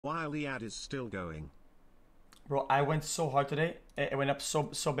while the ad is still going. Bro, I went so hard today. It went up so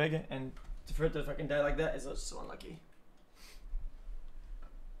big, and for it to fucking die like that is so unlucky.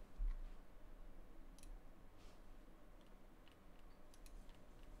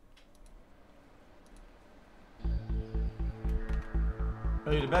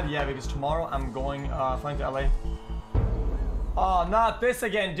 Ready to bed? Yeah, because tomorrow I'm going flying to LA. Oh, not this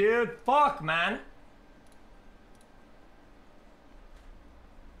again, dude. Fuck, man.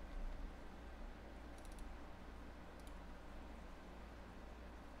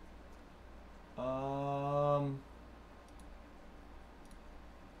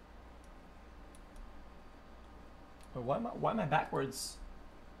 Why am I backwards?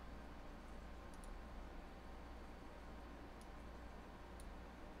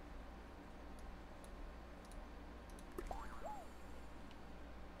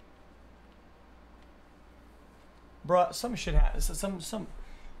 Bruh, some shit happens.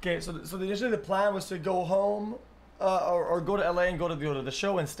 Okay, so initially the plan was to go home, or go to LA and go to the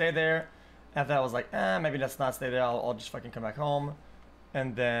show and stay there. After that, I was like, maybe let's not stay there. I'll just fucking come back home,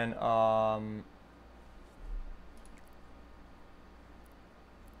 and then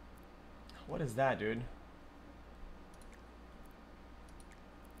what is that, dude?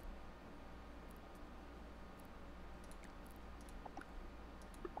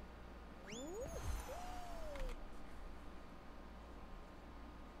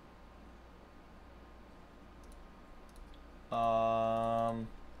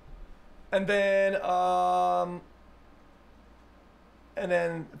 And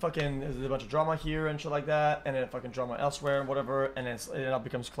then fucking there's a bunch of drama here and shit like that, and then fucking drama elsewhere and whatever, and then it all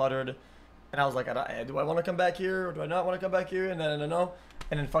becomes cluttered. And I was like, do I want to come back here or do I not want to come back here? And then I don't know.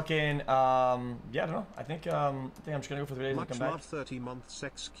 And then fucking yeah, I don't know. I think I'm just gonna go for 3 days and come back. 30 months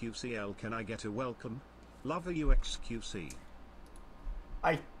xQcl. Can I get a welcome? Love you xQc.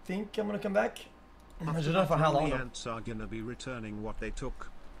 I think I'm gonna come back. I don't know for how long. The ants are gonna be returning what they took.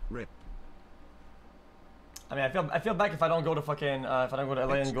 Rip. I mean, I feel bad if I don't go to fucking if I don't go to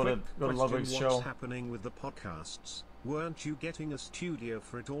LA and go to Ludwig's show. What's happening with the podcasts? Weren't you getting a studio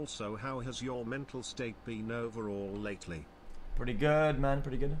for it also? How has your mental state been overall lately? Pretty good, man.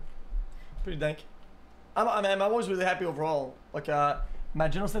 Pretty good. Pretty dank. I'm always really happy overall. Like my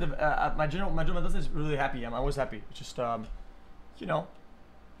general state of my general mental state is really happy. I'm always happy. It's just you know,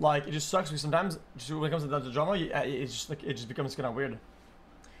 like it just sucks because sometimes just when it comes to the drama, it's just like it just becomes kind of weird.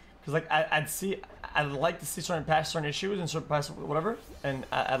 Cause like I'd like to see certain issues and certain past whatever, and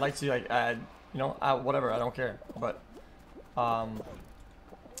I'd like to see like you know whatever, I don't care, but I'll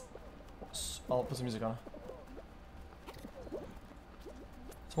put some music on.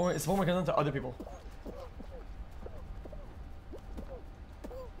 It's when it comes down to other people.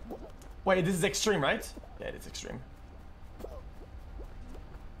 Wait, this is extreme, right? Yeah, it's extreme.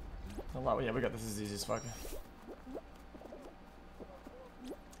 A lot. Yeah, we got this. Is easy as fuck.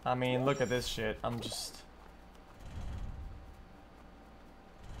 I mean, look at this shit. I'm just...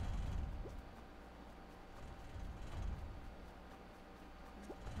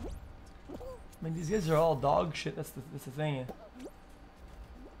 I mean, these guys are all dog shit. That's the thing.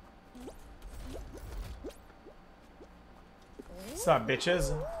 Sup,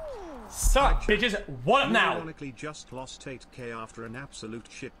 bitches? Sup, bitches? What up now? Ironically, just lost 8K after an absolute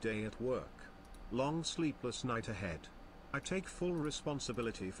shit day at work. Long sleepless night ahead. I take full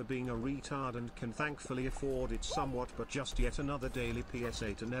responsibility for being a retard and can thankfully afford it somewhat, but just yet another daily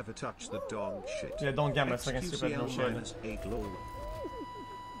PSA to never touch the dog shit. Yeah, don't gamble, it's fucking stupid, no shit. -8 lol.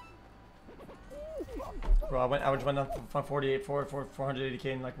 Bro, I went up from 48, 480k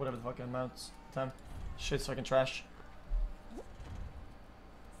in like whatever the fucking amounts time. Shit's fucking trash.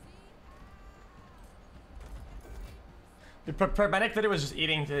 The paramedic today was just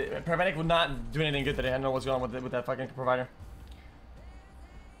eating. Paramedic would not do anything good today. I don't know what's going on with that fucking provider.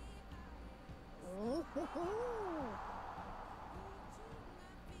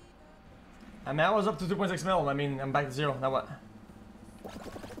 I mean, I was up to 2.6 mil. I mean, I'm back to 0. Now what?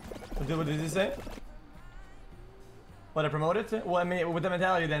 What did he say? What, I promoted it? Well, I mean, with the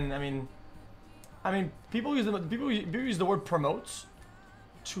mentality, then I mean, people use the word promotes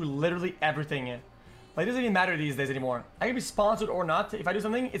to literally everything. Like, it doesn't even matter these days anymore. I can be sponsored or not. If I do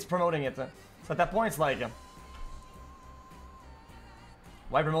something, it's promoting it. So at that point, it's like,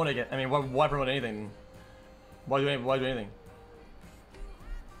 why promoting it? I mean, why promote anything? Why do anything?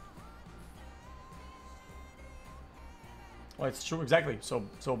 Well, it's true, exactly. So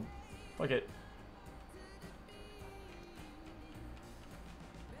fuck it.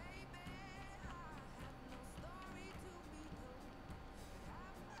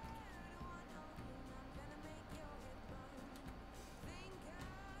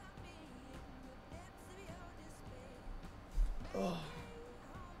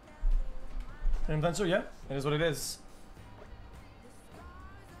 Influencer, yeah, it is what it is.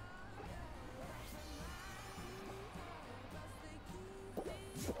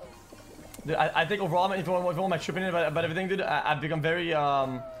 Dude, I think overall, if you want my tripping about everything, dude, I've become very,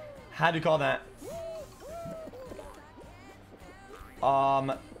 how do you call that?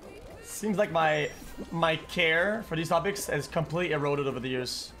 Seems like my care for these topics has completely eroded over the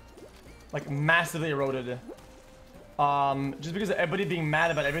years. Like, massively eroded. Just because of everybody being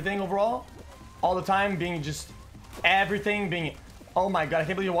mad about everything overall. All the time being just, everything being, oh my god, I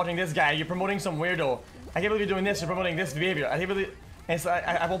can't believe you're watching this guy, you're promoting some weirdo. I can't believe you're doing this, you're promoting this behavior. I can't believe, and it's like,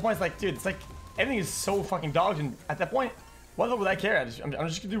 at one point it's like, dude, it's like, everything is so fucking dogged, and at that point, what the hell would I care? I'm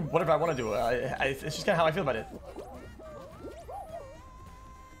just gonna do whatever I want to do. It's just kind of how I feel about it.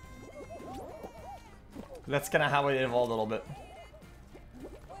 That's kind of how it evolved a little bit.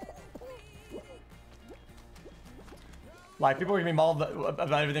 Like, people are gonna be mauled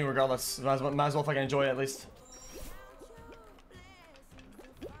about everything regardless. Might as well fucking enjoy it at least.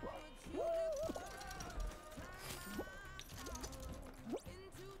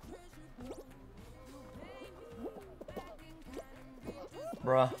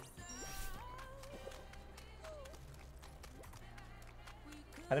 Bruh.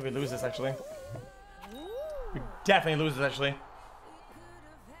 I think we lose this actually. We definitely lose this actually.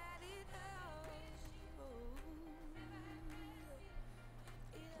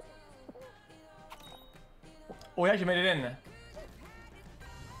 Oh, we actually made it in.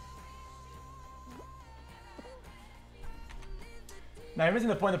 Now you're missing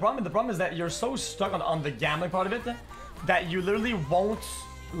the point. The problem is that you're so stuck on the gambling part of it that you literally won't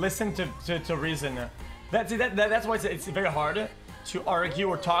listen to reason. That's why it's very hard to argue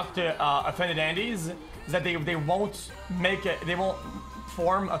or talk to offended Andes. Is that they won't make it, they won't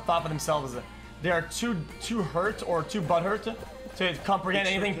form a thought for themselves. They are too hurt or too butthurt to comprehend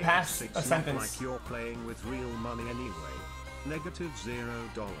anything past a sentence. Like you're playing with real money anyway.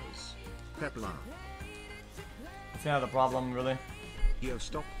 -$0. Pepla. That's not the problem, really. Yo,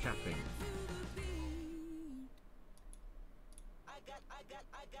 stop capping.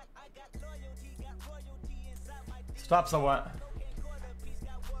 Stop somewhat.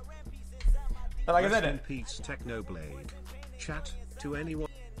 But like I said, peace, Technoblade. Chat to anyone.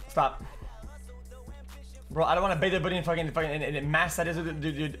 Stop. Bro, I don't want to bait everybody in fucking mass that is,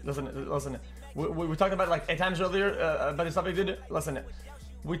 dude, listen. We talked about it like 8 times earlier about this topic, dude. Listen,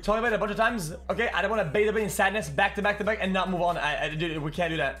 we talked about it a bunch of times. Okay, I don't want to bait everybody in sadness back to back and not move on. Dude, we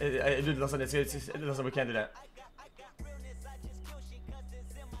can't do that. Dude, listen, listen, we can't do that.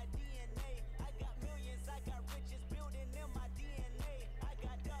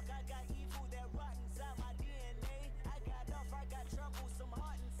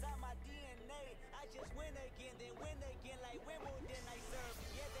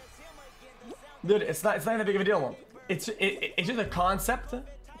 Dude, it's not that big of a deal. It's just a concept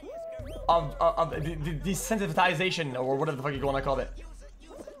of the desensitization or whatever the fuck you want to call it.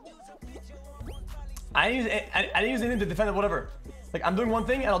 I didn't use anything to defend it, whatever. Like, I'm doing one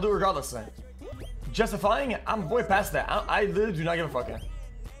thing and I'll do it regardless. Justifying, I'm way past that. I literally do not give a fuck.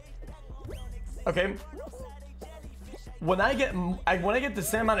 Okay. When I get the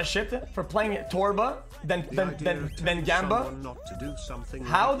same amount of shit for playing Torba than Gamba,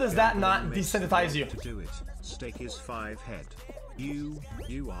 how does that not desensitize you? To do it. Stake is 5 head. You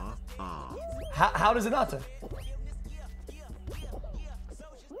are. How does it not?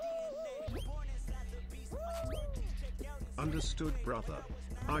 Understood, brother.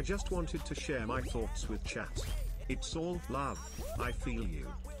 I just wanted to share my thoughts with chat. It's all love. I feel you.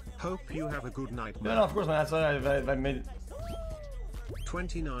 Hope you have a good night, man. No, of course, man. That's why I made it.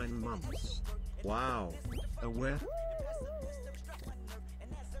 29 months. Wow. Aware?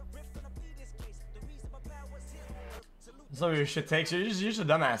 So your shit takes. You're just a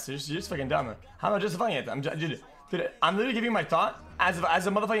dumbass. You're just fucking dumb. How am I justifying it? Dude, I'm literally giving my thought as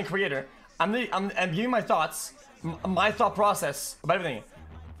a motherfucking creator. I'm giving my thoughts, my thought process about everything,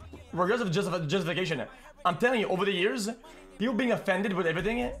 regardless of justification. I'm telling you, over the years, people being offended with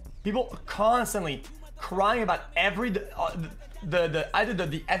everything, people constantly crying about either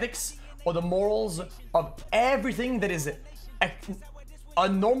the ethics or the morals of everything that is a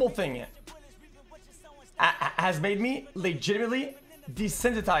normal thing, has made me legitimately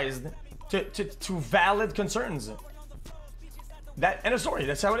desensitized to valid concerns. That end of story.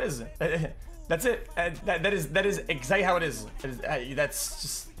 That's how it is. That's it. That is exactly how it is. That's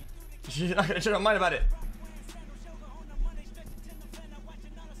just, you're not gonna change my mind about it.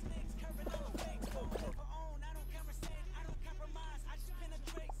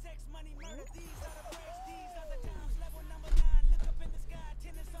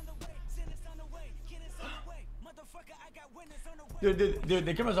 dude,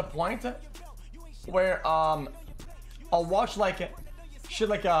 there comes a point where I'll watch like shit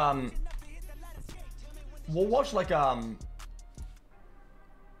like we'll watch like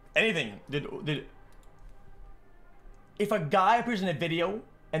anything, dude. If a guy appears in a video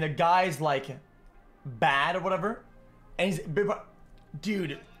and the guy's like bad or whatever, and he's,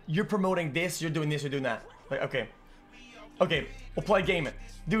 dude, you're promoting this, you're doing this, you're doing that. Like, okay, we'll play a game.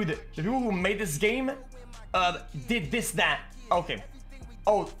 Dude, the people who made this game did this, that. Okay.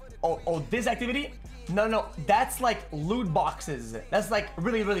 Oh, this activity? No, that's like loot boxes. That's like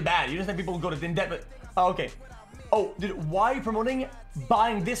really, really bad. You just think people go to in debt, but okay. Oh, dude, why are you promoting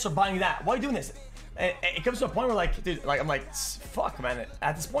buying this or buying that? Why are you doing this? And it comes to a point where like, dude, like I'm like, fuck, man.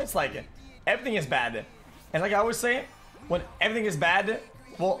 At this point, it's like everything is bad, and like I always say, when everything is bad,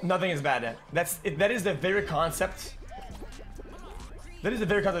 well, nothing is bad. That is the very concept. That is the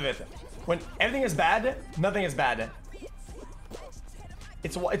very concept of it. When everything is bad, nothing is bad.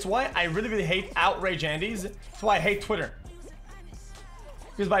 It's why I really, really hate outrage Andes. It's why I hate Twitter.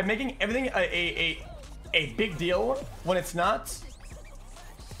 Because by making everything a big deal when it's not,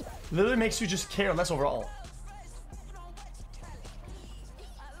 literally makes you just care less overall.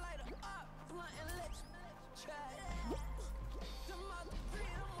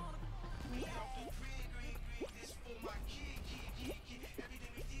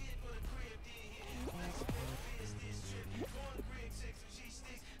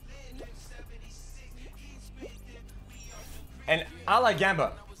 And I like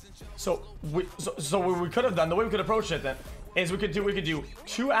Gamba. So what we could have done, the way we could approach it then, is we could do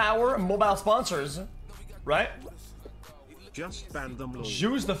 2-hour mobile sponsors, right? Just ban them, Lord.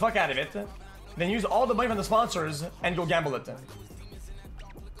 Use the fuck out of it, then use all the money from the sponsors and go gamble it.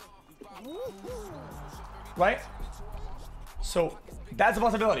 Right? So that's a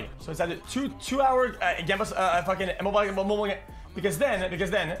possibility. So it's either 2-hour gamble fucking mobile, because then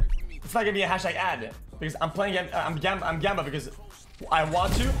it's not gonna be a hashtag ad. Because I'm playing, I'm Gamba because I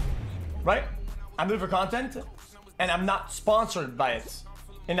want to, right? I'm doing for content, and I'm not sponsored by it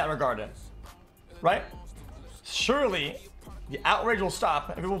in that regard, right? Surely the outrage will stop,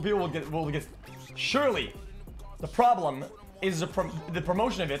 and people will get. Surely the problem is the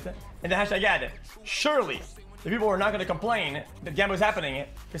promotion of it and the hashtag ad. Surely the people are not going to complain that Gamba is happening.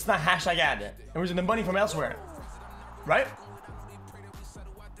 It's not hashtag ad, and we're using the money from elsewhere, right?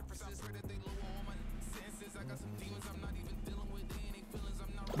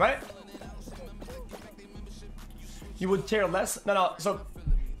 Right? You would care less? No. So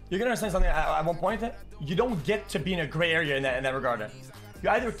you're gonna understand something at one point. You don't get to be in a gray area in that regard. You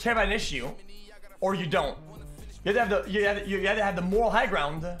either care about an issue, or you don't. You either have the moral high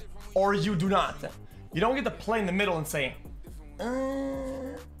ground, or you do not. You don't get to play in the middle and say,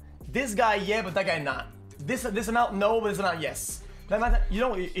 this guy yeah, but that guy not. This amount no, but this amount yes. You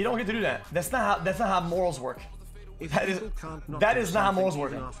don't get to do that. That's not how morals work. That is not how morals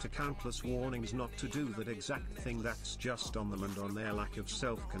work. After countless warnings not to do that exact thing, that's just on them and on their lack of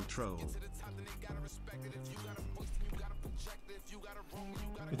self-control.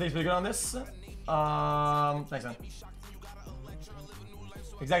 You think it's pretty good on this? Thanks, man.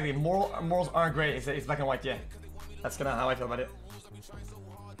 Exactly. Morals aren't great. It's black and white. Yeah, that's kind of how I feel about it.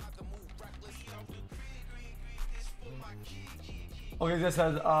 Okay, this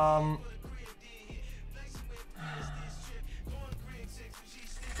says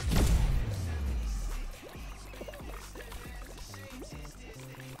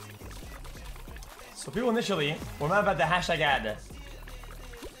so people initially were mad about the hashtag ad,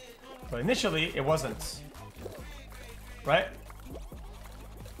 but initially it wasn't, right?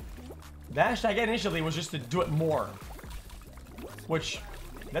 The hashtag ad initially was just to do it more, which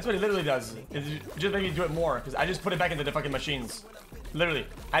that's what it literally does. It just make me do it more because I just put it back into the fucking machines. Literally,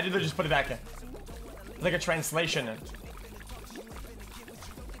 I did just put it back in. It's like a translation.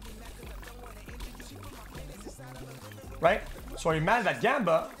 Right? So are you mad at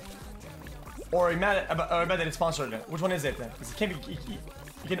Gamba? Or are you mad that it's sponsored? Which one is it? Because it can't be. You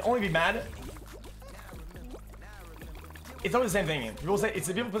can only be mad. It's always the same thing. People say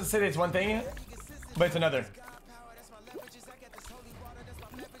that it's one thing, but it's another.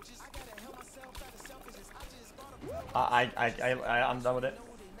 I'm done with it.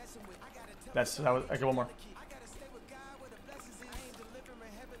 That was okay. One more.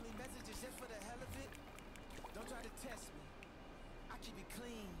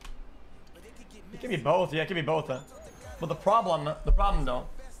 It can be both. Yeah, it can be both. But the problem though.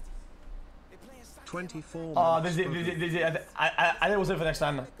 24. I think we'll save it for next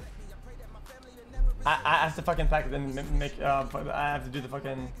time. I have to fucking pack it and make. I have to do the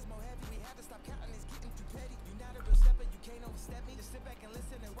fucking.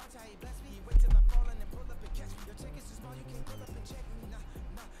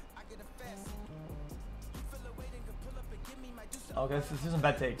 Okay, let's do some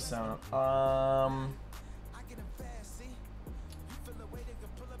bad takes. So,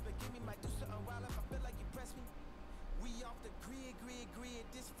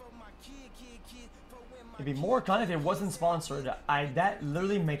 it'd be more content if it wasn't sponsored. That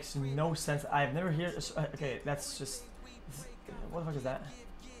literally makes no sense. I've never heard. Okay, that's just. What the fuck is that?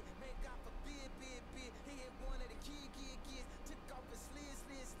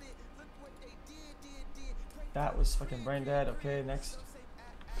 That was fucking brain dead. Okay, next.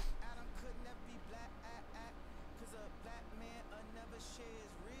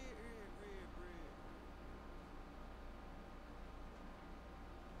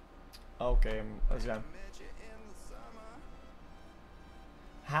 Okay, let's go.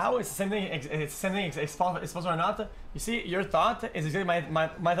 How is the same thing? It's the same thing. It's sponsored or not? You see, your thought is exactly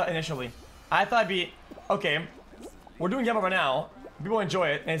my thought initially. I thought it'd be okay. We're doing Gamble right now. People enjoy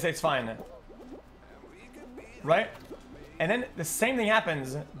it, and it's fine, right? And then the same thing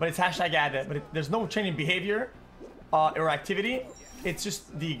happens, but it's hashtag ad. But there's no change in behavior or activity. It's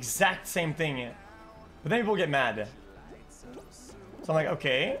just the exact same thing. But then people get mad. So I'm like,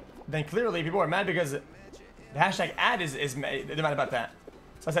 okay. Then clearly people are mad because the hashtag ad is they're mad about that.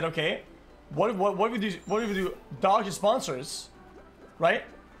 So I said, okay, what if we do dogs as sponsors, right?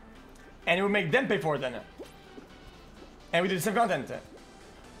 And it would make them pay for it then. And we do the same content.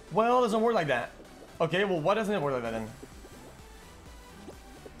 Well, it doesn't work like that. Okay, well, why doesn't it work like that then?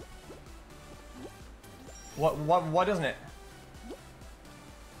 Why doesn't it?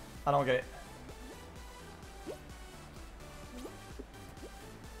 I don't get it.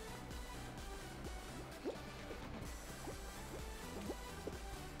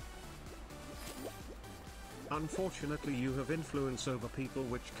 Unfortunately, you have influence over people,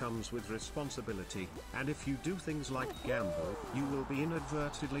 which comes with responsibility, and if you do things like gamble, you will be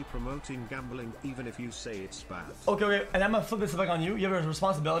inadvertently promoting gambling even if you say it's bad. Okay, and I'm gonna flip this back on you. You have a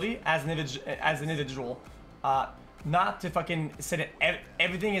responsibility as an individual, not to fucking say that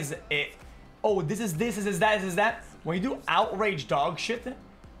everything is it. Oh, this is that. When you do outrage dog shit,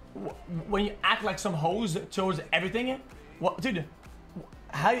 when you act like some hose towards everything, well, dude,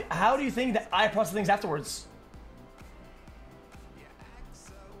 how do you think that I process things afterwards?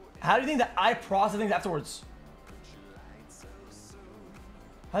 How do you think that I process things afterwards?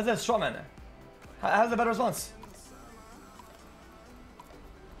 How's that a straw man? How's that a better response?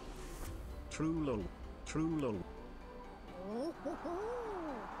 True lol. True lol.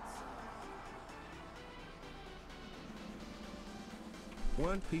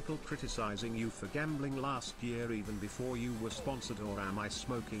 Weren't people criticizing you for gambling last year even before you were sponsored, or am I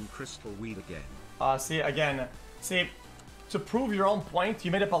smoking crystal weed again? See, to prove your own point,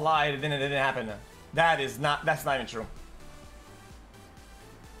 you made up a lie and then it didn't happen. That's not even true.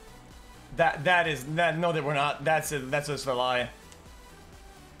 No, they were not. That's just a lie.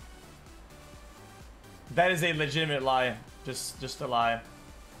 That is a legitimate lie. Just a lie.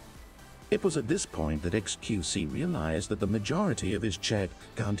 It was at this point that xQc realized that the majority of his chat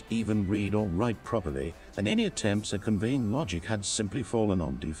can't even read or write properly, and any attempts at conveying logic had simply fallen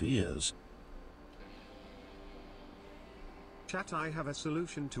on deaf ears. Chat, I have a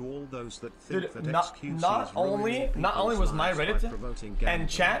solution to all those that think Dude, that xQc not only was my Reddit and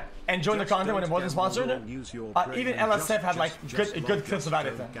chat and join the content when it wasn't sponsored, even LSF had like good clips about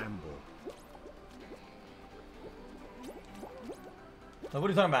it. What are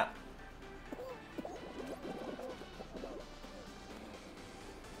you talking about?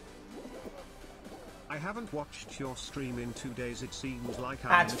 I haven't watched your stream in 2 days. It seems like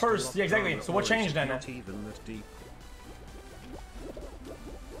at first, yeah, exactly. So what changed then? Not even that deep.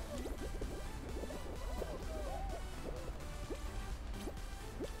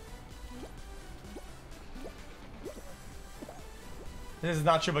 This is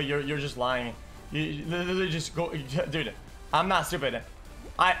not true, but you're just lying. You literally just go, dude. I'm not stupid.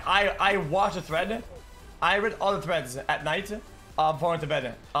 I watched the thread. I read all the threads at night before I went to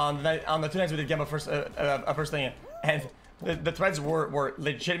bed. On the 2 nights we did Gamma first thing, and the threads were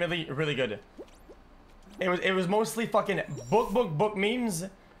legitimately really good. It was mostly fucking book memes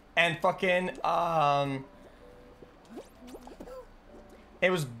and fucking It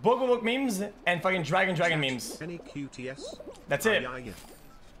was book memes and fucking dragon memes. Any QTS? That's it.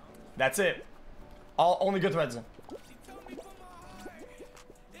 That's it. Only good threads.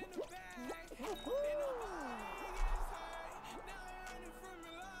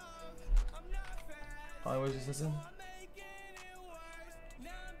 I was just listening.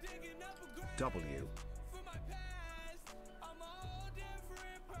 W.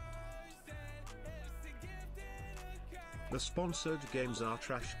 The sponsored games are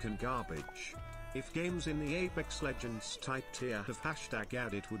trash can garbage. If games in the Apex Legends type tier have hashtag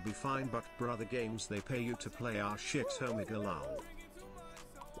ad, it would be fine, but brother, games they pay you to play are shit, omega lol.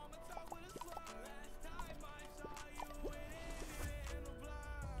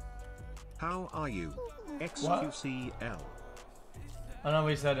 How are you? xQcl. I don't know what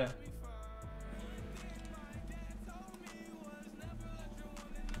he said.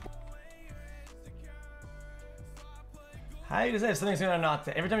 How do you say something's gonna not?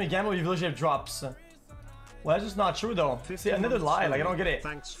 Every time you gamble, your village drops. Well, that's just not true though. See, another lie. Like I don't get it.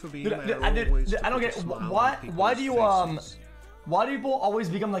 Thanks for being Dude, I don't get it. Why do you why do people always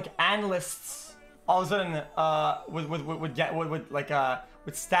become like analysts all of a sudden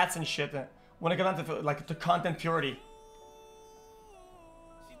with stats and shit when it comes down to like to content purity?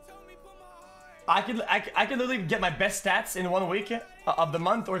 I could literally get my best stats in 1 week of the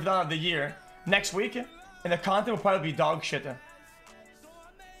month, or if not of the year, next week, and the content will probably be dog shit.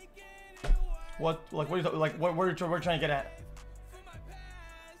 What are you like what we're trying to get at?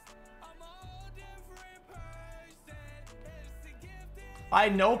 I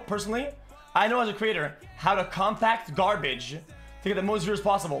know personally, I know as a creator how to compact garbage to get the most views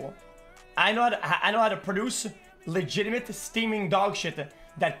possible. I know how to produce legitimate steaming dog shit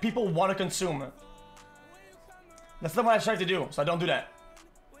that people want to consume. That's not what I try to do, so I don't do that.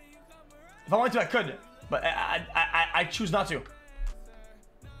 If I wanted to, I could, but I choose not to.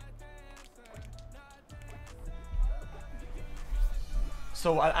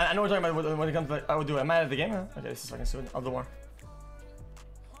 So I know what you're talking about when it comes to like, I would do it. Am I out of the game? Huh? Okay, this is fucking stupid. I'll do more.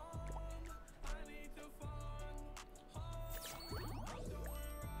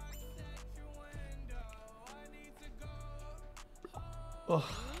 Ugh.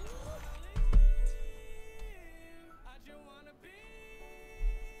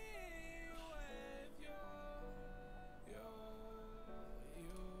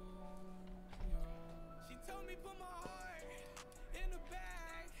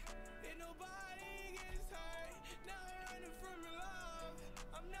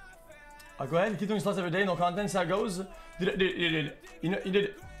 Go ahead, keep doing slots every day, no content, so how it goes. Dude,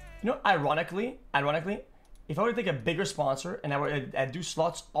 you know, ironically, if I were to take a bigger sponsor and I'd do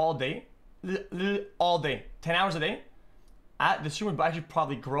slots all day, 10 hours a day, the stream would actually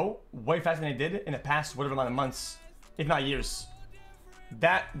probably grow way faster than it did in the past whatever amount of months, if not years.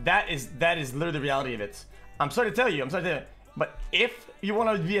 That is literally the reality of it. I'm sorry to tell you, but if you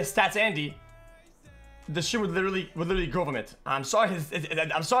want to be a stats Andy, the stream would literally grow from it. I'm sorry,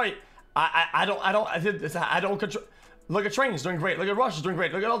 I'm sorry. I don't control. Look at Train's doing great. Look at Rush is doing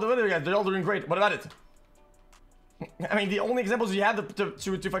great. Look at all the other guys. They're all doing great. What about it? I mean, the only examples you have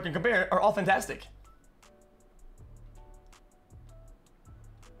to fucking compare are all fantastic.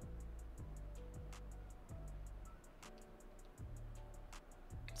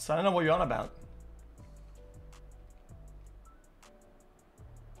 So I don't know what you're on about.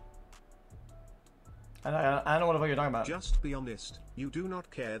 I don't know what the fuck you're talking about. Just be honest, you do not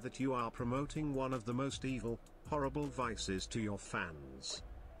care that you are promoting one of the most evil, horrible vices to your fans.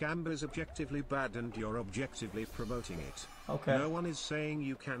 Gamba is objectively bad and you're objectively promoting it. Okay. No one is saying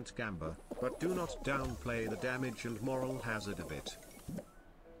you can't gamba, but do not downplay the damage and moral hazard of it.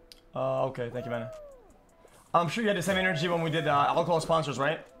 Okay, thank you, man. I'm sure you had the same energy when we did alcohol sponsors,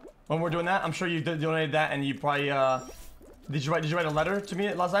 right? When we were doing that, I'm sure you donated that, and you probably did you write a letter to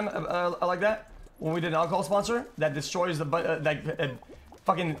me last time like that? When we did an alcohol sponsor that destroys the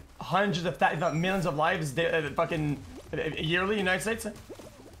fucking hundreds of if not millions of lives fucking yearly in the United States?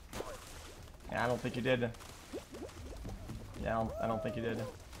 Yeah, I don't think you did. Yeah, I don't think you did.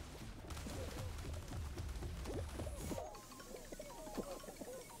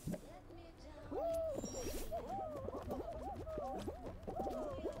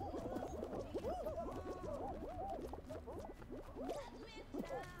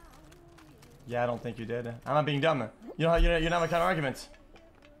 Yeah, I don't think you did. I'm not being dumb. You don't have a counter argument.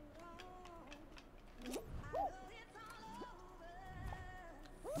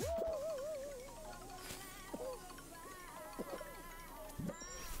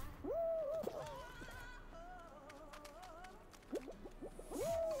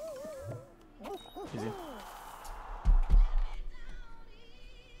 Easy.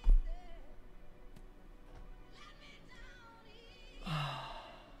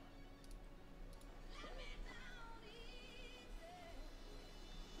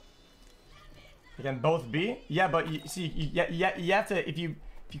 They can both be? Yeah, but you see, you have to, if you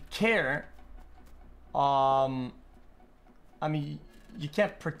care, I mean, you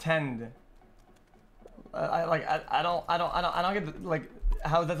can't pretend. I don't get like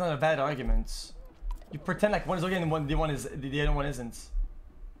how that's not a bad argument. You pretend like one is okay and the other one isn't.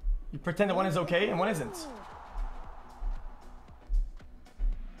 You pretend that one is okay and one isn't.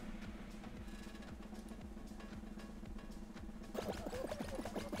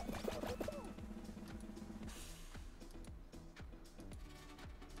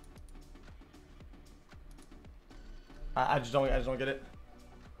 I just don't get it.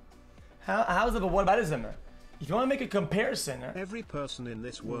 How is it a whataboutism? If you want to make a comparison, every person in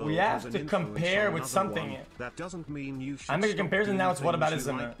this world we have to compare with something. That doesn't mean you should. I make a comparison now. It's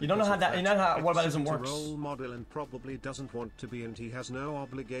whataboutism. You don't know how that. You know how whataboutism works. A role model and probably doesn't want to be, and he has no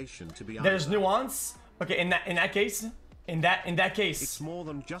obligation to be. There's nuance. Okay, in that case, in that case, it's more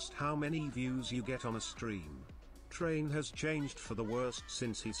than just how many views you get on a stream. Train has changed for the worst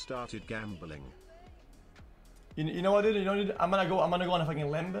since he started gambling. You know what, dude? You know, dude? I'm gonna go on a fucking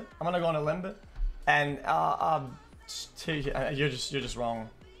limb. I'm gonna go on a limb, and you're just wrong.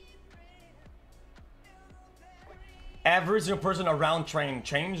 Every single person around Train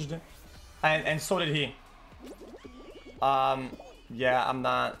changed, and so did he. Yeah, I'm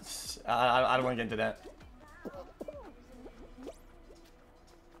not. I don't want to get into that.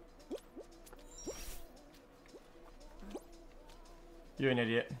 You're an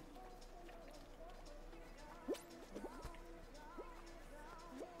idiot.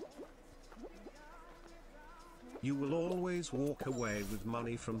 You will always walk away with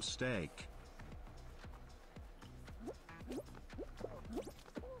money from stake.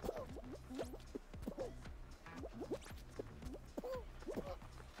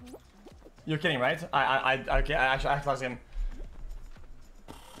 You're kidding, right? Okay, I actually lost him.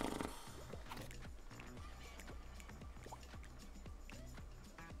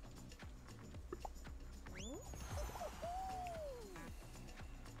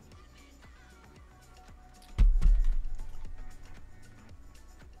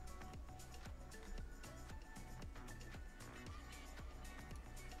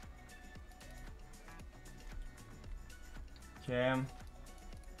 Okay.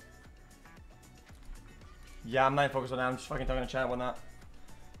 Yeah, I'm not focused on that. I'm just fucking talking to chat and whatnot.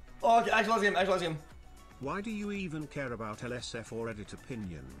 Oh, okay, actually lost him. Why do you even care about LSF or edit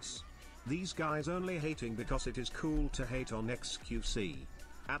opinions? These guys only hating because it is cool to hate on xQc.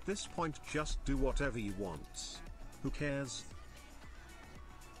 At this point, just do whatever you want. Who cares?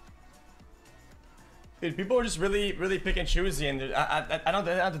 Dude, people are just really pick and choosy, and I don't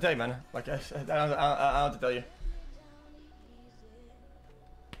have to tell you, man. Like I don't have to tell you.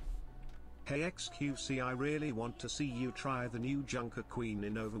 Hey xQc, I really want to see you try the new Junker Queen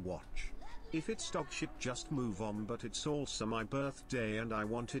in Overwatch. If it's dog shit, just move on, but it's also my birthday and I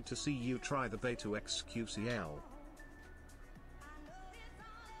wanted to see you try the beta xQcl.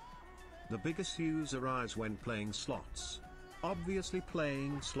 The biggest issues arise when playing slots. Obviously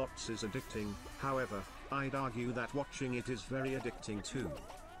playing slots is addicting, however, I'd argue that watching it is very addicting too.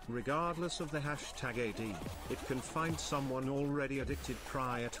 Regardless of the hashtag AD, it can find someone already addicted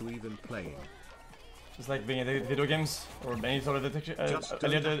prior to even playing. Just like being addicted to video games or any sort of addiction.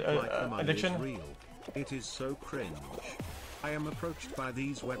 Addiction. Is real. It is so cringe. I am approached by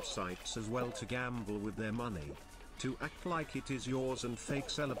these websites as well to gamble with their money. To act like it is yours and fake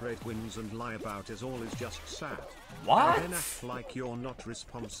celebrate wins and lie about it all is just sad. What? And then act like you're not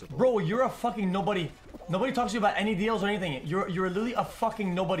responsible. Bro, you're a fucking nobody. Nobody talks to you about any deals or anything. You're literally a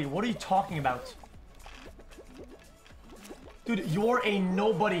fucking nobody. What are you talking about? Dude, you're a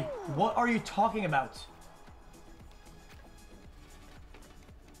nobody. What are you talking about?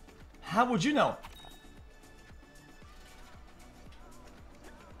 How would you know?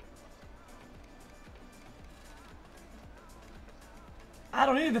 I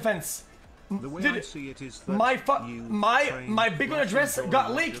don't need a defense. The way dude, I see it is that my big one address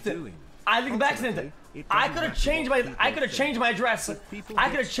got leaked. I leaked by accident. I could have changed my address. I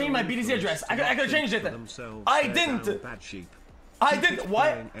could have changed my BTC address. I could have changed it. I didn't. I didn't.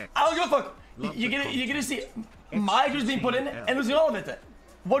 Why? I don't give a fuck. You're gonna see my address being put in and losing all of it.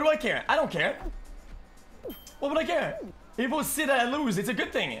 What do I care? I don't care. What would I care? People say that I lose, it's a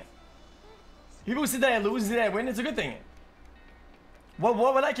good thing. People say that I lose, say that I win, it's a good thing. What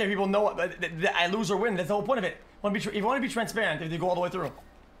would I care? People know that I lose or win. That's the whole point of it. If you want to be transparent, if you go all the way through,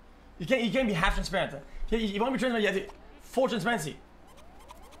 you can't be half transparent. If you want to be transparent, you have to full transparency.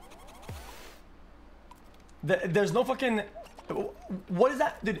 There's no fucking. What is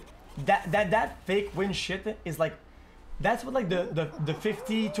that, dude? That fake win shit is like, that's what like the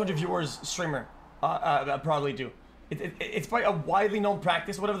 50, 200 viewers streamer probably do. It's probably a widely known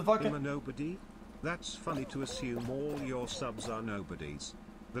practice, whatever the fuck. I'm a nobody. That's funny to assume all your subs are nobodies.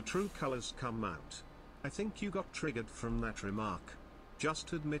 The true colors come out. I think you got triggered from that remark.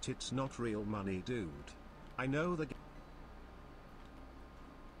 Just admit it's not real money, dude. I know the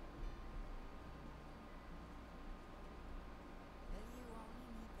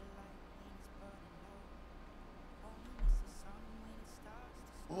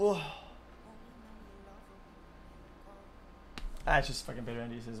it's just fucking better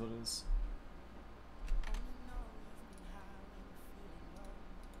Andy, is what it is.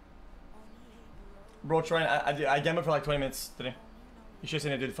 Bro, trying. I gambled for like 20 minutes today. You should have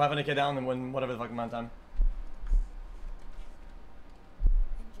seen it, dude. 500k down and win whatever the fucking amount of time.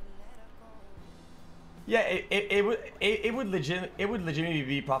 Yeah, it would legitimately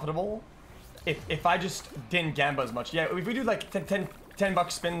be profitable if I just didn't gamble as much. Yeah, if we do like 10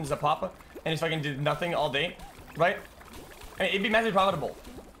 bucks spins a pop and just fucking did nothing all day, right? I mean, it'd be massively profitable.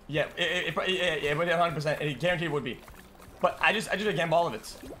 Yeah, it would 100%. It guaranteed would be. But I just gamble all of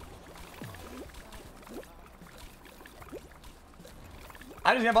it.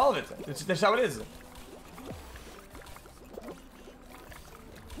 I just gamble all of it. That's how it is.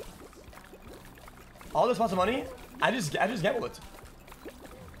 All this amounts of money, I just gamble it.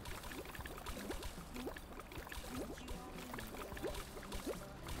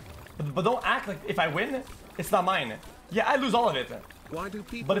 But don't act like if I win, it's not mine. Yeah, I lose all of it. Why do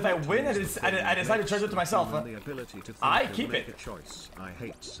people but if I win, I decide to charge it to myself. I keep it. Choice. I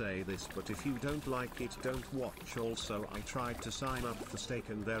hate to say this, but if you don't like it, don't watch. Also, I tried to sign up for stake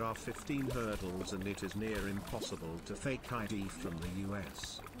and there are 15 hurdles and it is near impossible to fake ID from the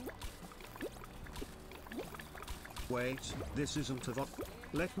US. Wait, this isn't a VOD.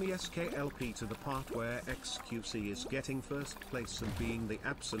 Let me SKLP to the part where xQc is getting first place and being the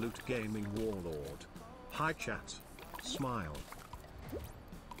absolute gaming warlord. Hi chat. Smile.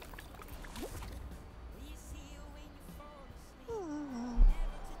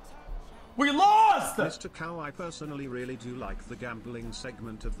 We lost! Mr. Cow, I personally really do like the gambling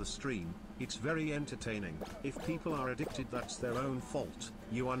segment of the stream. It's very entertaining. If people are addicted, that's their own fault.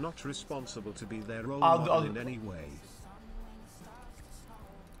 You are not responsible to be their role model in any way.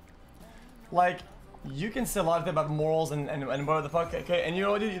 Like, you can say a lot about morals and what the fuck, okay? And you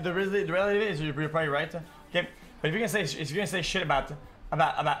know what the reality is, you're probably right, okay? But if you're gonna say shit about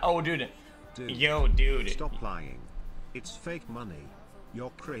oh dude, yo dude, stop lying. It's fake money.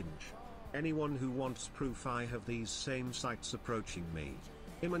 You're cringe. Anyone who wants proof, I have these same sites approaching me.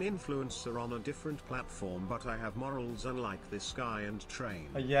 I'm an influencer on a different platform, but I have morals unlike this guy and train.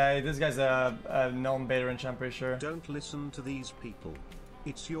 Yeah, this guy's a known beta wrench, I'm pretty sure. Don't listen to these people.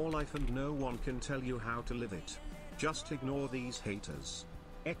 It's your life and no one can tell you how to live it. Just ignore these haters.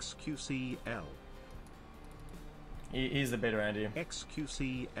 xQcl. He's the beta Randy.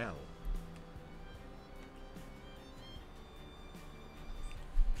 xQcl.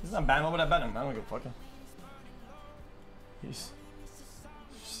 This is not bad. What would I bet him? I don't give a fuck. He's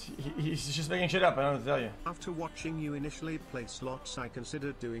just making shit up. I don't know what to tell you. After watching you initially play slots, I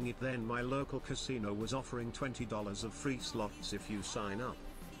considered doing it. Then my local casino was offering $20 of free slots if you sign up.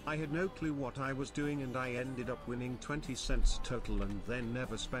 I had no clue what I was doing and I ended up winning 20 cents total and then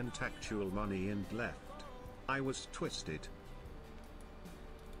never spent actual money and left. I was twisted.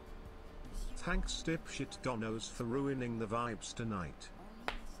 Thanks dipshit donos for ruining the vibes tonight.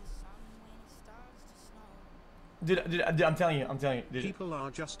 Dude, I'm telling you, dude. People are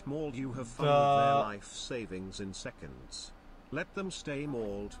just mauled. You have fun with their life savings in seconds. Let them stay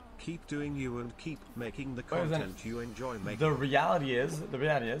mauled, keep doing you and keep making the content you enjoy making. The reality is,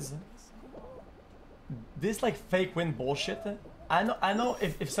 this like fake win bullshit, I know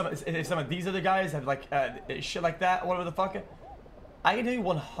if some of these other guys have like shit like that, whatever the fuck, I can tell you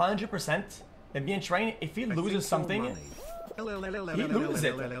 100% that being trained, if he loses something, he loses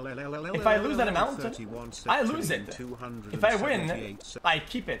it. If I lose that amount, I lose it. If I win, I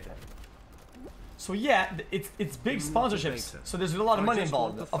keep it. So yeah, it's big sponsorships. So there's a lot of money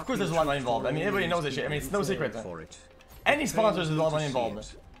involved. Of course, there's a lot of money involved. I mean, everybody knows this shit. I mean, it's no secret. Any sponsors, there's a lot of money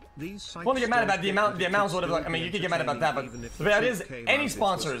involved. You want to get mad about the amounts, whatever. I mean, you can get mad about that, but the reality is, any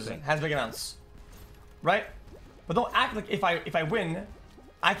sponsors has big amounts, right? But don't act like if I win,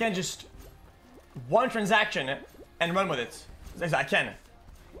 I can just one transaction and run with it. I can.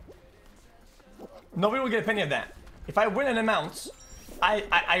 Nobody will get a penny of that. If I win an amount,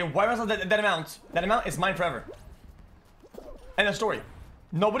 I wire myself that amount. That amount is mine forever. End of story.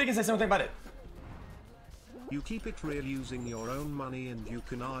 Nobody can say something about it. You keep it real using your own money and you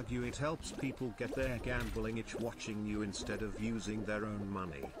can argue it helps people get their gambling itch watching you instead of using their own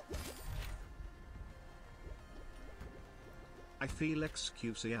money. I feel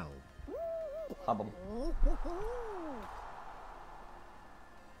xQcl.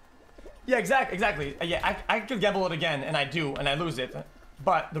 Yeah, exactly. Yeah, I could gamble it again, and I do, and I lose it.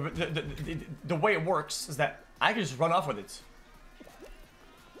 But the way it works is that I can just run off with it.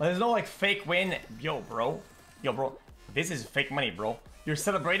 There's no like fake win. Yo, bro, this is fake money, bro. You're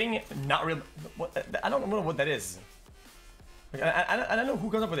celebrating, not real. I don't know what that is. Like, I don't know who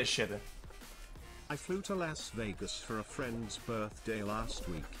comes up with this shit. I flew to Las Vegas for a friend's birthday last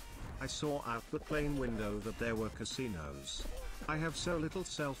week. I saw out the plane window that there were casinos. I have so little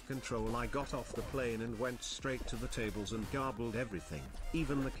self-control I got off the plane and went straight to the tables and garbled everything,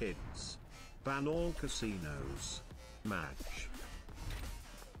 even the kids. Ban all casinos. Match.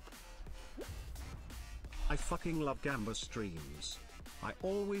 I fucking love gamba streams. I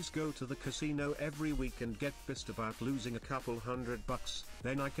always go to the casino every week and get pissed about losing a couple $100.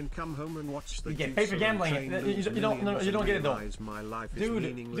 Then I can come home and watch the. You get paid for gambling. You don't get it though. My life is Dude,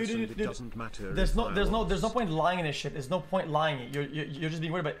 meaningless and it doesn't matter. There's no point lying in this shit. There's no point lying it. You're just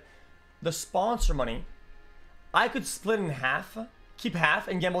being weird. But the sponsor money, I could split in half, keep half,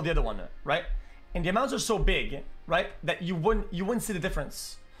 and gamble the other one, right? And the amounts are so big, right, that you wouldn't see the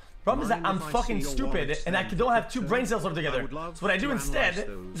difference. Problem is that I'm fucking stupid and I don't have two brain cells over together. So what I do instead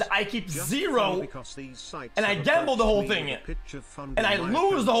is that I keep zero and I gamble the whole thing and I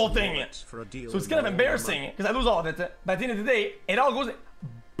lose the whole thing. So it's kind of embarrassing because I lose all of it. But at the end of the day, it all goes.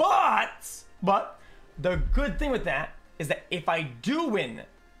 But the good thing with that is that if I do win,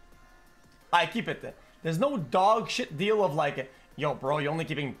 I keep it. There's no dog shit deal of like, yo, bro, you're only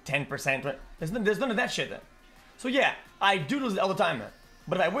keeping 10%. There's none of that shit. So yeah, I do lose it all the time.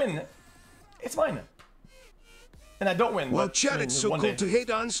 But if I win, it's fine. And I don't win. Well, Chad, it's so cool to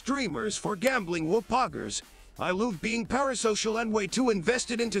hate on streamers for gambling whoop-poggers. I love being parasocial and way too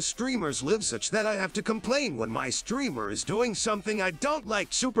invested into streamers live such that I have to complain when my streamer is doing something I don't like.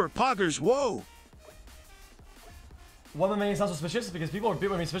 Super poggers, whoa! What made me sound suspicious? Because people are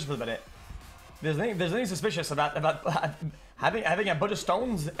being suspicious about it. There's nothing suspicious about having a bunch of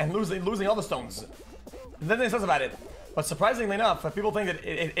stones and losing all the stones. There's nothing sus about it. But surprisingly enough, people think that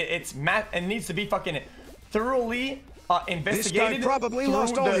it's math and needs to be fucking thoroughly investigated. This guy probably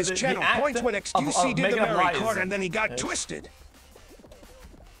lost all his channel points when xQc did the Mary card and then he got twisted.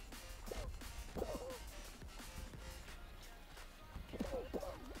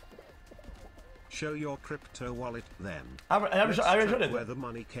 Show your crypto wallet then. I showed it. Where the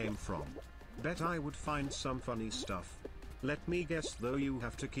money came from. Bet I would find some funny stuff. Let me guess though, you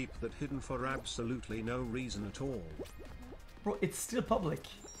have to keep that hidden for absolutely no reason at all. Bro, it's still public.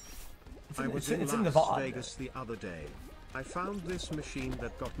 I was in Las Vegas the other day. I found this machine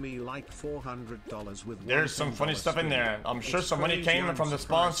that got me like $400 with. There's some funny stuff in there. I'm sure some money came from the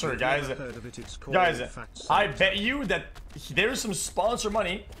sponsor, guys. Guys, I bet you that there's some sponsor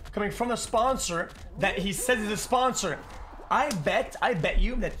money coming from the sponsor that he says is a sponsor. I bet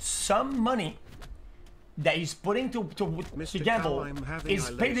you that some money that he's putting to gamble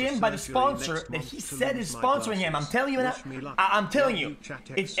is paid in by the sponsor that he said is sponsoring him. I'm telling you now. I'm telling you.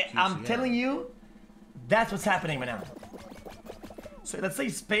 I'm telling you. That's what's happening right now. So let's say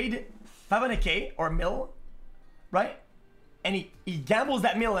he's paid 500K or a mil, right? And he gambles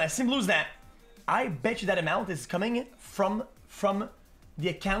that mil and I see him lose that. I bet you that amount is coming from the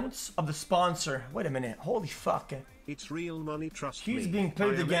accounts of the sponsor. Wait a minute. Holy fuck. It's real money, trust me. He's being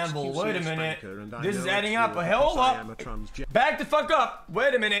paid to gamble. Wait a minute. This is adding up. Hold up. Back the fuck up.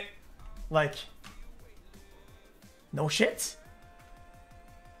 Wait a minute. Like, no shit.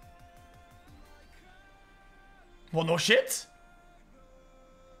 Well, no shit.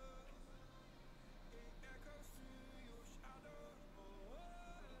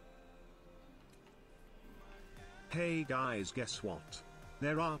 Hey guys, guess what?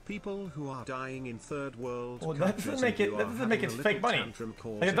 There are people who are dying in third world. Well, that doesn't make it fake money.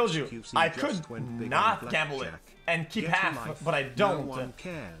 Like I told you, I could not gamble it and keep half, but I don't. No one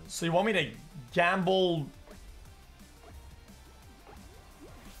cares. So you want me to gamble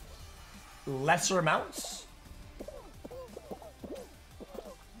lesser amounts?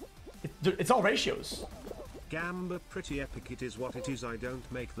 It's all ratios. Gamba pretty epic, it is what it is, I don't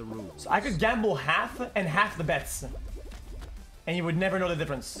make the rules. So I could gamble half and half the bets. And you would never know the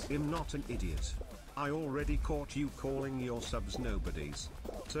difference. I'm not an idiot. I already caught you calling your subs nobodies.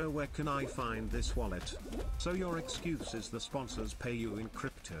 So where can I find this wallet? So your excuse is the sponsors pay you in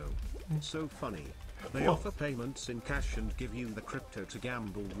crypto. So funny. They offer payments in cash and give you the crypto to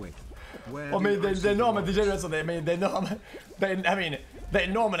gamble with. Where I mean, they know I'm a degenerate, so they know I'm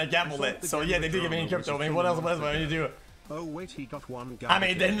gonna gamble it. So yeah, they do give me in crypto. I mean, what else am I going to do? Oh wait, he got one guy. I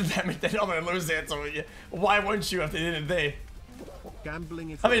mean, they know I'm gonna lose it, so why wouldn't you at the end of the day? Gambling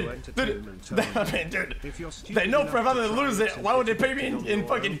if dude, if you're they know for a fact to lose it. Why would they pay me in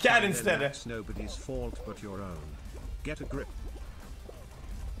fucking CAD instead? That's nobody's fault but your own. Get a grip.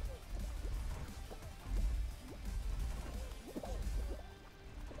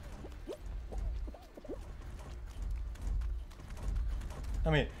 I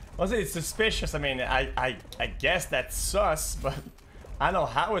mean, was it suspicious? I mean, I guess that's sus, but I don't know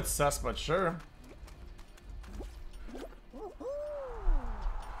how it's sus, but sure.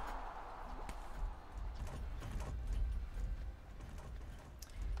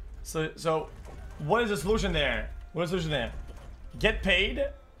 So, what is the solution there? What is the solution there? Get paid,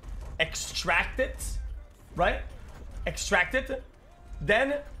 extract it, right? Extract it,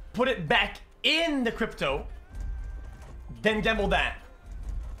 then put it back in the crypto, then gamble that.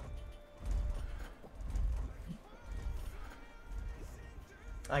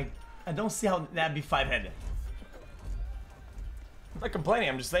 I don't see how that'd be 5-headed. I'm not complaining.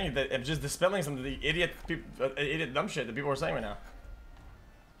 I'm just saying that I'm just dispelling some of the idiot dumb shit that people are saying right now.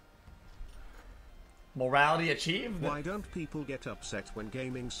 Morality achieved? Why don't people get upset when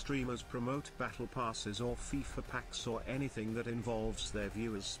gaming streamers promote battle passes or FIFA packs or anything that involves their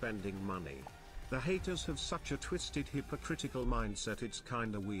viewers spending money? The haters have such a twisted, hypocritical mindset. It's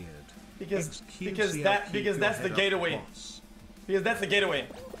kinda weird. Because that's the gateway. Because that's the gateway.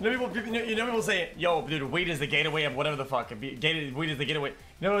 You know people say, yo, dude, weed is the gateway of whatever the fuck. Weed is the gateway.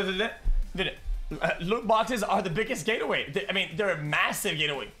 You know what it is? Loot boxes are the biggest gateway. I mean, they're a massive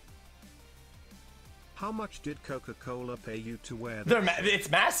gateway. How much did Coca-Cola pay you to wear that? It's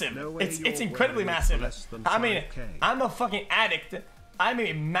massive. No, it's incredibly massive. I mean, I'm a fucking addict. I'm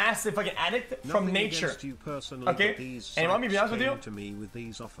a massive fucking addict from nature. You personally, okay? And you want me to be honest with you? To me with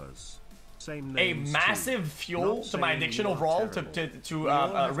these offers. Same a massive fuel to my addiction overall, to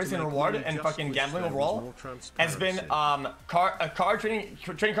risk and reward and fucking gambling overall, has been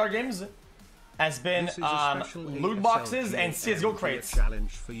trading card games, has been loot boxes and CS:GO crates.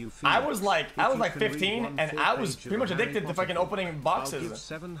 I was like 15 and I was pretty much addicted to fucking opening boxes.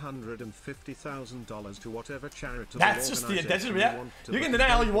 I'll give $750,000 to whatever charitable that's just yeah. You can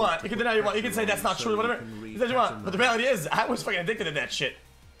deny all you want. You can deny all you want. You can say that's not true, whatever. You say what you want. But the reality is, I was fucking addicted to that shit.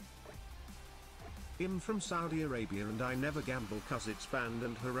 I'm from Saudi Arabia and I never gamble cause it's banned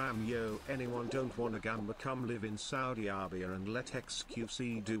and haram. Yo, anyone don't wanna gamble, come live in Saudi Arabia and let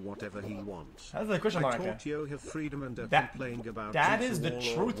xQc do whatever he wants. That's the question mark. I taught you have freedom and complaining about that is the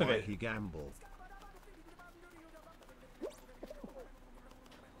truth of it. He gamble.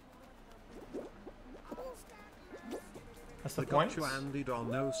 That's the point. Got you Andy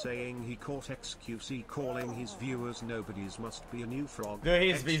Dono saying he caught xQc calling his viewers nobodies must be a new frog. No,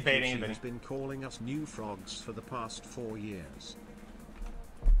 he's baiting. He's been calling us new frogs for the past 4 years.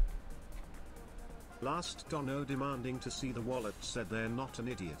 Last Dono demanding to see the wallet said they're not an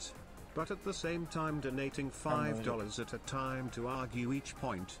idiot. But at the same time donating $5 at a time to argue each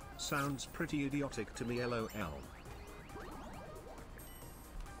point, sounds pretty idiotic to me lol.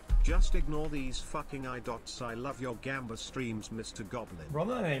 Just ignore these fucking idots. I love your gamba streams, Mr. Goblin.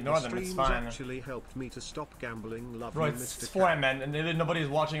 Rather than ignore them, it's fine. Actually helped me to stop gambling. Love bro, you, it's Mr. 4 AM, man, and nobody's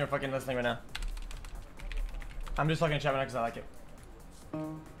watching or fucking listening right now. I'm just fucking chatting because I like it.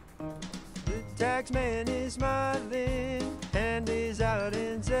 The tax man is smiling and is out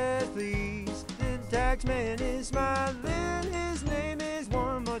and says please. The tax man is smiling, his name is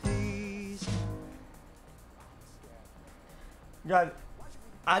One More Tease. God.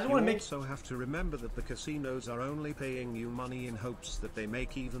 I just want to make. You also have to remember that the casinos are only paying you money in hopes that they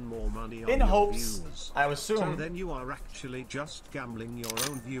make even more money on your viewers. I assume. So then you are actually just gambling your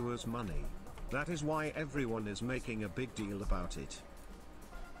own viewers' money. That is why everyone is making a big deal about it.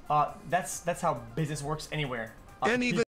 That's how business works anywhere. And even